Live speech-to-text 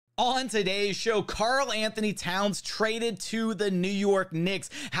On today's show, Karl Anthony-Towns traded to the New York Knicks.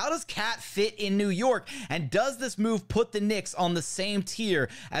 How does Cat fit in New York? And does this move put the Knicks on the same tier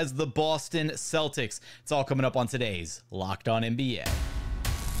as the Boston Celtics? It's all coming up on today's Locked On NBA.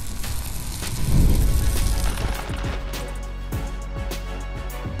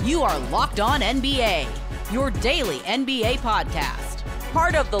 You are Locked On NBA, your daily NBA podcast.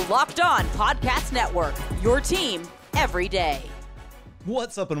 Part of the Locked On Podcast Network, your team every day.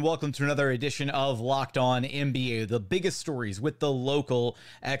 What's up and welcome to another edition of Locked On NBA, the biggest stories with the local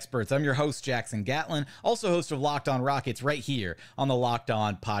experts. I'm your host, Jackson Gatlin, also host of Locked On Rockets right here on the Locked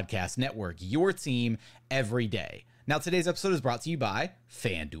On Podcast Network, your team every day. Now, today's episode is brought to you by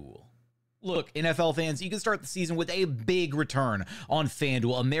FanDuel. Look, NFL fans, you can start the season with a big return on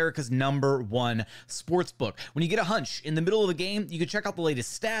FanDuel, America's #1 sportsbook. When you get a hunch in the middle of the game, you can check out the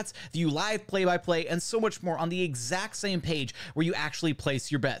latest stats, view live play-by-play, and so much more on the exact same page where you actually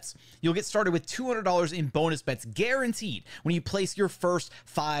place your bets. You'll get started with $200 in bonus bets guaranteed when you place your first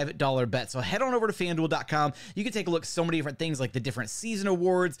 $5 bet. So head on over to FanDuel.com. You can take a look at so many different things like the different season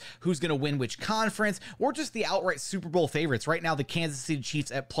awards, who's going to win which conference, or just the outright Super Bowl favorites. Right now, the Kansas City Chiefs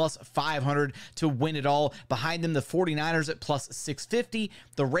at plus 500 to win it all. Behind them, the 49ers at plus 650,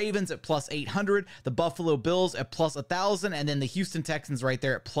 the Ravens at plus 800, the Buffalo Bills at plus 1,000, and then the Houston Texans right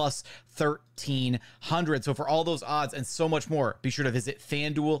there at plus 1,300. So for all those odds and so much more, be sure to visit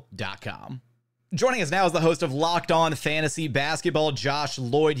FanDuel.com. Joining us now is the host of Locked On Fantasy Basketball, Josh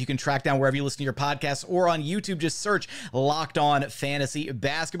Lloyd. You can track down wherever you listen to your podcasts or on YouTube. Just search Locked On Fantasy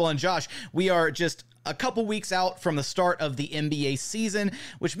Basketball. And Josh, we are just a couple weeks out from the start of the NBA season,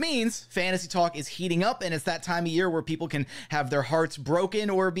 which means fantasy talk is heating up, and it's that time of year where people can have their hearts broken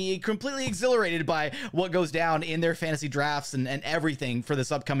or be completely exhilarated by what goes down in their fantasy drafts and everything for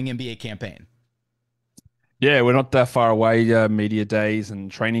this upcoming NBA campaign. Yeah, we're not that far away, media days and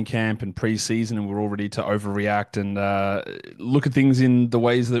training camp and preseason, and we're all ready to overreact and look at things in the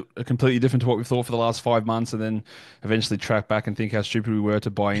ways that are completely different to what we've thought for the last 5 months, and then eventually track back and think how stupid we were to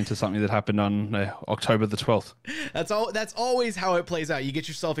buy into something that happened on October the 12th. That's always how it plays out. You get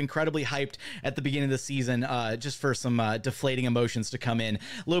yourself incredibly hyped at the beginning of the season just for some deflating emotions to come in a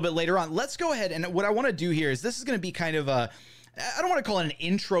little bit later on. Let's go ahead, and what I want to do here is this is going to be kind of a I don't want to call it an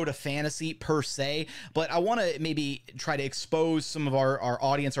intro to fantasy per se, but I want to maybe try to expose some of our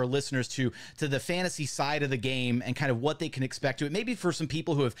audience, our listeners to the fantasy side of the game and kind of what they can expect to it. Maybe for some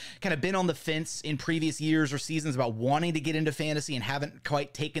people who have kind of been on the fence in previous years or seasons about wanting to get into fantasy and haven't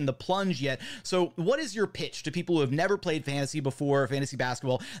quite taken the plunge yet. So what is your pitch to people who have never played fantasy before, fantasy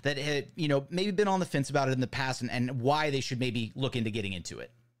basketball, that had, maybe been on the fence about it in the past and why they should maybe look into getting into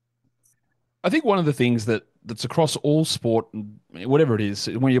it? I think one of the things that's across all sport, whatever it is,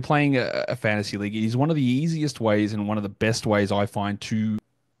 when you're playing a fantasy league, it is one of the easiest ways and one of the best ways I find to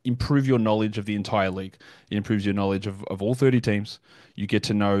improve your knowledge of the entire league. It improves your knowledge of all 30 teams. You get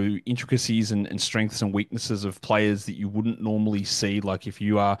to know intricacies and strengths and weaknesses of players that you wouldn't normally see. Like if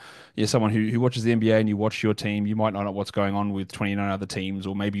you are someone who watches the NBA and you watch your team, you might not know what's going on with 29 other teams,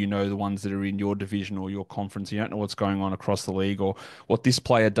 or maybe you know the ones that are in your division or your conference. You don't know what's going on across the league or what this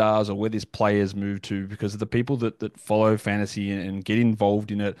player does or where this player's moved to, because the people that follow fantasy and get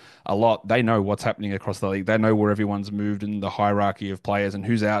involved in it a lot, they know what's happening across the league. They know where everyone's moved in the hierarchy of players and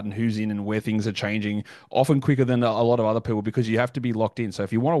who's out and who's in and where things are changing often quicker than a lot of other people, because you have to be locked in. So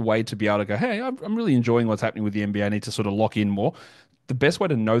if you want a way to be able to go, hey, I'm really enjoying what's happening with the NBA, I need to sort of lock in more, the best way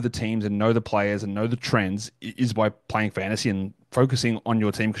to know the teams and know the players and know the trends is by playing fantasy and focusing on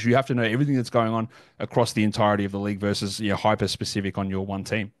your team, because you have to know everything that's going on across the entirety of the league versus hyper specific on your one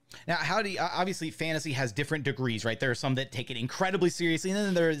team. Now, how do you, obviously fantasy has different degrees, right? There are some that take it incredibly seriously, and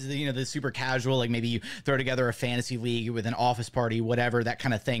then there's the super casual, like maybe you throw together a fantasy league with an office party, whatever, that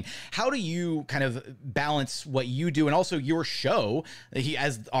kind of thing. How do you kind of balance what you do and also your show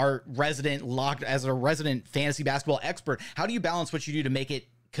as a resident fantasy basketball expert? How do you balance what you do to make it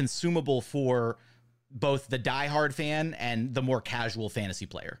consumable for both the diehard fan and the more casual fantasy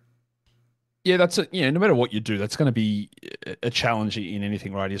player? Yeah, that's no matter what you do, that's going to be a challenge in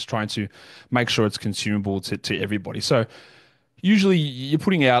anything, right? Is trying to make sure it's consumable to everybody. So usually you're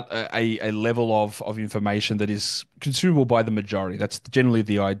putting out a level of information that is consumable by the majority. That's generally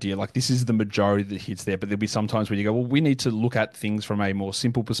the idea. Like, this is the majority that hits there, but there'll be some times where you go, well, we need to look at things from a more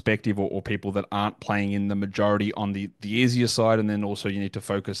simple perspective, or people that aren't playing in the majority on the easier side. And then also you need to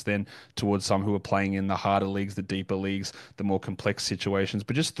focus then towards some who are playing in the harder leagues, the deeper leagues, the more complex situations,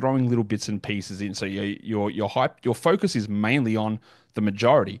 but just throwing little bits and pieces in. So your focus is mainly on the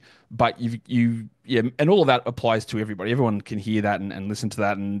majority, but and all of that applies to everybody. Everyone can hear that and listen to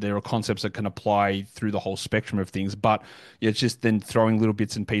that, and there are concepts that can apply through the whole spectrum of things. things. But yeah, it's just then throwing little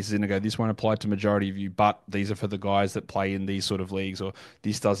bits and pieces in and go, this won't apply to majority of you, but these are for the guys that play in these sort of leagues, or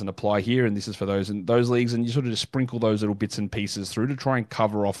this doesn't apply here, and this is for those and those leagues. And you sort of just sprinkle those little bits and pieces through to try and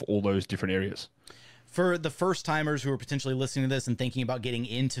cover off all those different areas. For the first timers who are potentially listening to this and thinking about getting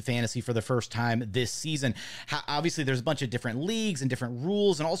into fantasy for the first time this season, obviously there's a bunch of different leagues and different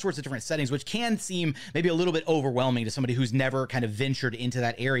rules and all sorts of different settings, which can seem maybe a little bit overwhelming to somebody who's never kind of ventured into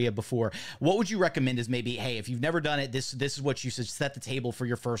that area before. What would you recommend is maybe, hey, if you've never done it, this is what you should set the table for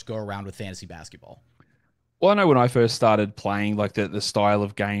your first go around with fantasy basketball? Well, I know when I first started playing, like the style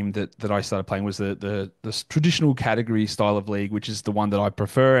of game that I started playing was the traditional category style of league, which is the one that I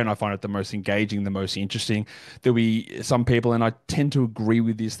prefer, and I find it the most engaging, the most interesting. There'll be some people, and I tend to agree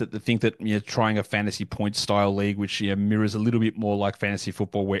with this, that they think that trying a fantasy point style league, which mirrors a little bit more like fantasy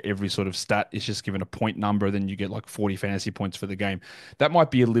football, where every sort of stat is just given a point number, then you get like 40 fantasy points for the game. That might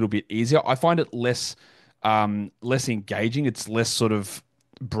be a little bit easier. I find it less engaging. It's less sort of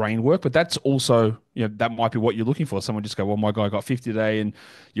brain work, but that's also, that might be what you're looking for. Someone just go, well, my guy got 50 today and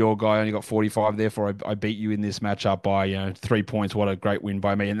your guy only got 45, therefore I beat you in this matchup by 3 points. What a great win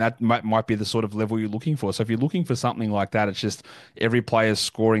by me. And that might be the sort of level you're looking for. So if you're looking for something like that, it's just every player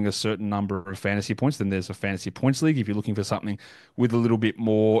scoring a certain number of fantasy points, then there's a fantasy points league. If you're looking for something with a little bit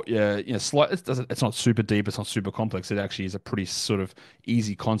more slight, it's not super deep, it's not super complex, it actually is a pretty sort of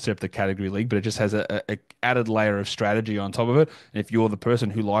easy concept, the category league, but it just has a added layer of strategy on top of it. And if you're the person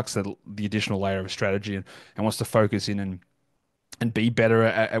who likes the additional layer of strategy and wants to focus in and be better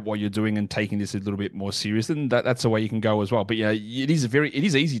at what you're doing and taking this a little bit more serious, then that's the way you can go as well. But yeah, it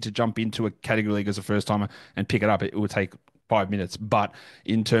is easy to jump into a category league as a first timer and pick it up. It will take 5 minutes. But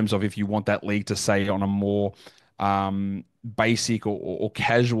in terms of if you want that league to say on a more basic or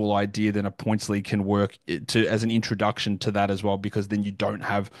casual idea, then a points league can work as an introduction to that as well, because then you don't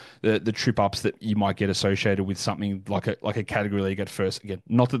have the trip ups that you might get associated with something like a category league at first. Again,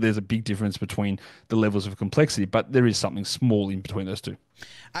 not that there's a big difference between the levels of complexity, but there is something small in between those two.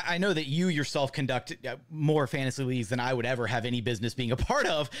 I know that you yourself conduct more fantasy leagues than I would ever have any business being a part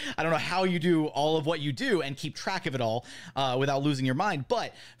of. I don't know how you do all of what you do and keep track of it all without losing your mind.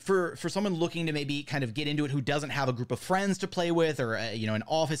 But for someone looking to maybe kind of get into it who doesn't have a group of friends to play with, or an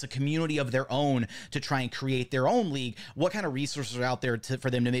office, a community of their own to try and create their own league, what kind of resources are out there for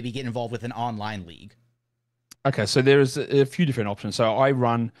them to maybe get involved with an online league? Okay, so there's a few different options. So I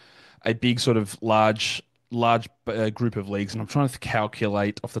run a big sort of large group of leagues, and I'm trying to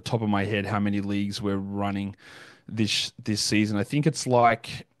calculate off the top of my head how many leagues we're running this season. I think it's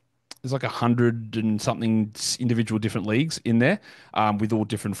like there's like 100 and something individual different leagues in there, with all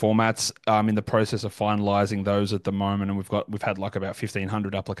different formats. In the process of finalizing those at the moment, and we've had like about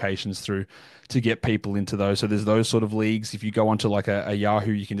 1,500 applications through to get people into those. So there's those sort of leagues. If you go onto like a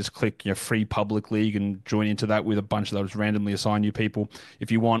Yahoo, you can just click free public league and join into that with a bunch of those randomly assigned you people.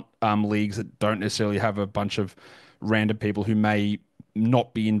 If you want leagues that don't necessarily have a bunch of random people who may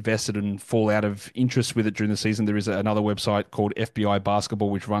not be invested and fall out of interest with it during the season, there is another website called FBI Basketball,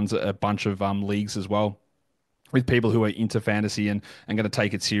 which runs a bunch of leagues as well, with people who are into fantasy and going to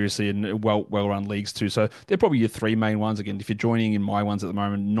take it seriously, and well-run leagues too. So they're probably your three main ones. Again, if you're joining in my ones at the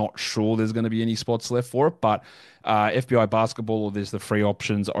moment, not sure there's going to be any spots left for it, but FBI Basketball, or there's the free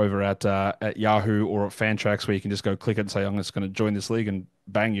options over at Yahoo or at Fantrax, where you can just go click it and say, I'm just going to join this league, and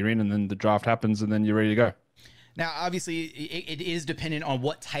bang, you're in, and then the draft happens, and then you're ready to go. Now, obviously, it is dependent on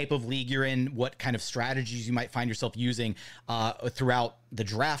what type of league you're in, what kind of strategies you might find yourself using throughout the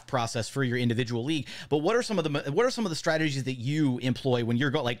draft process for your individual league. But what are some of the strategies that you employ when you're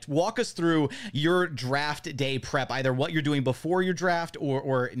going? Like, walk us through your draft day prep, either what you're doing before your draft,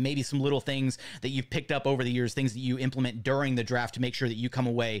 or maybe some little things that you've picked up over the years, things that you implement during the draft to make sure that you come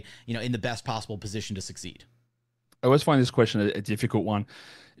away, in the best possible position to succeed. I always find this question a difficult one,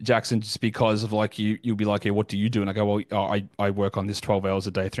 Jackson, just because of like you'll be like, hey, what do you do? And I go, well, I work on this 12 hours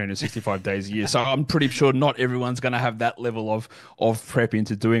a day, 365 days a year. So I'm pretty sure not everyone's going to have that level of prep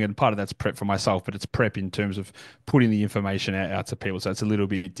into doing it. And part of that's prep for myself, but it's prep in terms of putting the information out to people. So it's a little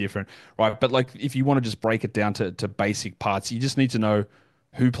bit different, right? But like, if you want to just break it down to basic parts, you just need to know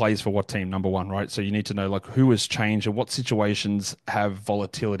who plays for what team, number one, right? So you need to know like who has changed and what situations have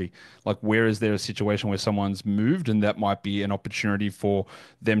volatility. Like, where is there a situation where someone's moved and that might be an opportunity for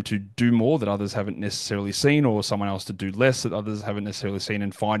them to do more that others haven't necessarily seen, or someone else to do less that others haven't necessarily seen,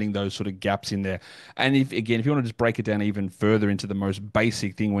 and finding those sort of gaps in there. And if you want to just break it down even further into the most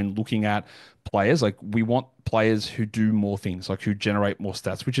basic thing when looking at players, like, we want players who do more things, like who generate more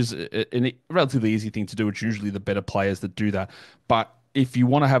stats, which is a relatively easy thing to do. It's usually the better players that do that. But if you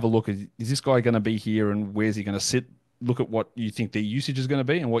want to have a look at, is this guy going to be here and where's he going to sit? Look at what you think their usage is going to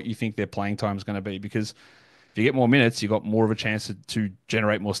be and what you think their playing time is going to be. Because If you get more minutes, you got more of a chance to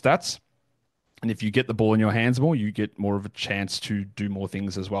generate more stats. And if you get the ball in your hands more, you get more of a chance to do more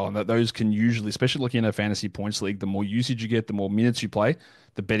things as well. And that those can usually, especially looking at a fantasy points league, the more usage you get, the more minutes you play,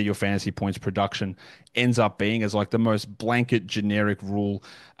 the better your fantasy points production ends up being, as like the most blanket generic rule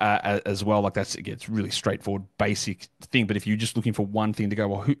as well. Like that's, again, it's really straightforward, basic thing. But if you're just looking for one thing to go,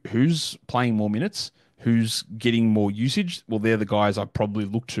 well, who's playing more minutes? Who's getting more usage? Well, they're the guys I probably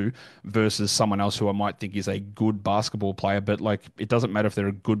look to versus someone else who I might think is a good basketball player. But like, it doesn't matter if they're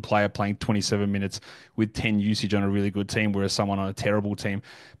a good player playing 27 minutes with 10 usage on a really good team, whereas someone on a terrible team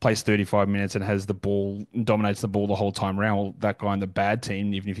plays 35 minutes and has the ball, dominates the ball the whole time around. Well, that guy on the bad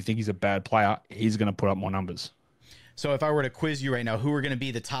team, even if you think he's a bad player, he's going to put up more numbers. So if I were to quiz you right now, who are going to be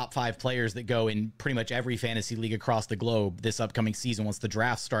the top 5 players that go in pretty much every fantasy league across the globe this upcoming season once the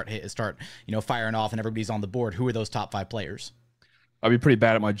drafts start firing off and everybody's on the board? Who are those top 5 players? I'd be pretty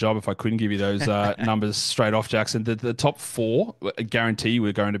bad at my job if I couldn't give you those numbers straight off, Jackson. The top 4, I guarantee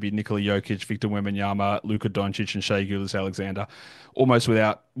we're going to be Nikola Jokic, Victor Wembanyama, Luka Doncic, and Shai Gilgeous-Alexander. Almost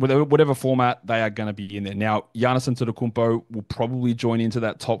without whatever format, they are going to be in there. Now, Giannis Antetokounmpo will probably join into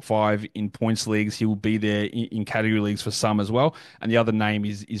that top 5 in points leagues. He will be there in category leagues for some as well. And the other name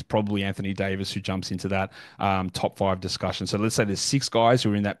is probably Anthony Davis, who jumps into that top 5 discussion. So let's say there's 6 guys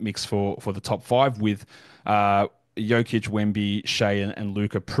who are in that mix for the top 5 with Jokic, Wemby, Shai, and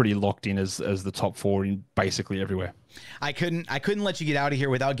Luka pretty locked in as the top 4 in basically everywhere. I couldn't let you get out of here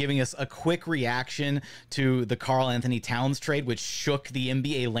without giving us a quick reaction to the Karl Anthony-Towns trade, which shook the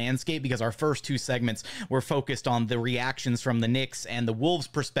NBA landscape, because our first 2 segments were focused on the reactions from the Knicks and the Wolves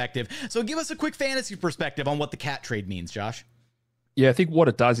perspective. So give us a quick fantasy perspective on what the Cat trade means, Josh. Yeah, I think what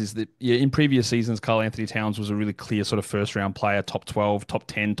it does is that in previous seasons, Karl Anthony-Towns was a really clear sort of first-round player, top 12, top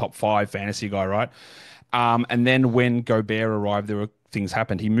 10, top 5 fantasy guy, right? And then when Gobert arrived, there were things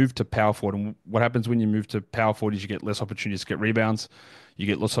happened. He moved to power forward, and what happens when you move to power forward is you get less opportunities to get rebounds. You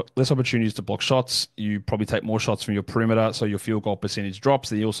get less opportunities to block shots. You probably take more shots from your perimeter, so your field goal percentage drops.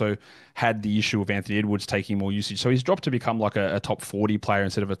 He also had the issue of Anthony Edwards taking more usage. So he's dropped to become like a top 40 player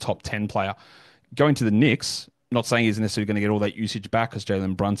instead of a top 10 player. Going to the Knicks, not saying he's necessarily going to get all that usage back because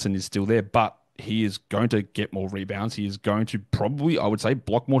Jalen Brunson is still there, but he is going to get more rebounds. He is going to probably, I would say,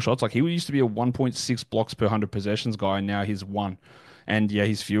 block more shots. Like he used to be a 1.6 blocks per 100 possessions guy, and now he's 1. And yeah,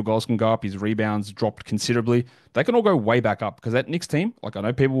 his field goals can go up. His rebounds dropped considerably. They can all go way back up because that Knicks team, like I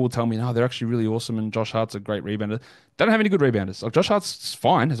know people will tell me, no, they're actually really awesome and Josh Hart's a great rebounder. They don't have any good rebounders. Like Josh Hart's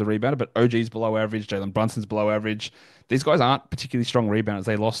fine as a rebounder, but OG's below average. Jalen Brunson's below average. These guys aren't particularly strong rebounders.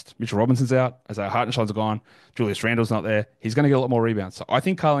 They lost. Mitchell Robinson's out. Isaiah Hartenstein's gone. Julius Randle's not there. He's going to get a lot more rebounds. So I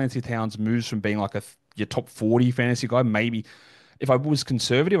think Karl Anthony-Towns moves from being like your top 40 fantasy guy. Maybe if I was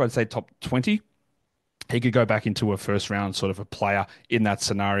conservative, I'd say top 20. He could go back into a first round sort of a player in that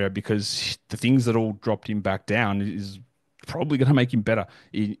scenario, because the things that all dropped him back down is probably going to make him better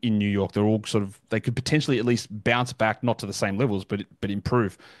in New York. They're all sort of, they could potentially at least bounce back, not to the same levels, but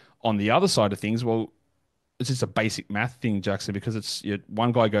improve. On the other side of things, well, it's just a basic math thing, Jackson, because it's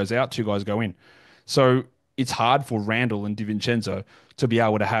one guy goes out, 2 guys go in. So it's hard for Randle and DiVincenzo to be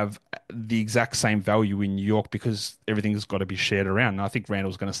able to have the exact same value in New York because everything's got to be shared around. And I think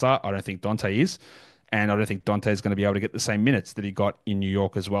Randle's going to start. I don't think Dante is. And I don't think Dante is going to be able to get the same minutes that he got in New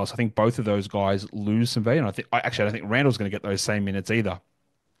York as well. So I think both of those guys lose some value. And I don't think Randle's going to get those same minutes either.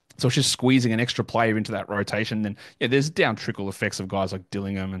 So it's just squeezing an extra player into that rotation. Then there's down trickle effects of guys like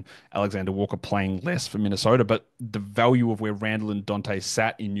Dillingham and Alexander Walker playing less for Minnesota. But the value of where Randle and Dante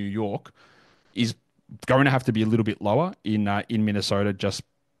sat in New York is going to have to be a little bit lower in Minnesota, just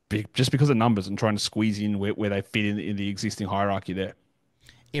because of numbers and trying to squeeze in where they fit in the existing hierarchy there.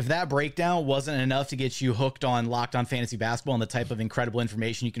 If that breakdown wasn't enough to get you hooked on Locked On Fantasy Basketball and the type of incredible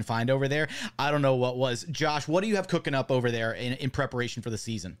information you can find over there, I don't know what was. Josh, what do you have cooking up over there in preparation for the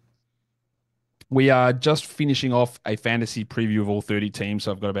season? We are just finishing off a fantasy preview of all 30 teams,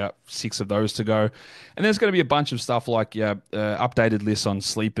 so I've got about 6 of those to go. And there's going to be a bunch of stuff like updated lists on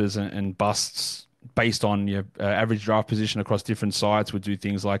sleepers and busts based on your average draft position across different sites. We'll do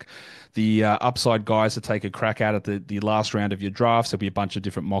things like the upside guys to take a crack at the last round of your drafts. There'll be a bunch of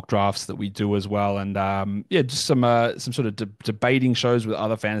different mock drafts that we do as well. And just some sort of debating shows with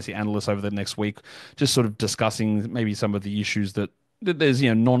other fantasy analysts over the next week, just sort of discussing maybe some of the issues that there's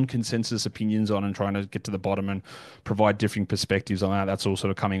non-consensus opinions on, and trying to get to the bottom and provide different perspectives on that. That's all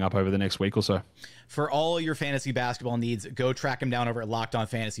sort of coming up over the next week or so. For all your fantasy basketball needs, go track him down over at Locked On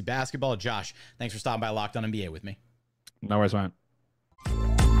Fantasy Basketball. Josh, thanks for stopping by Locked On NBA with me. No worries, man.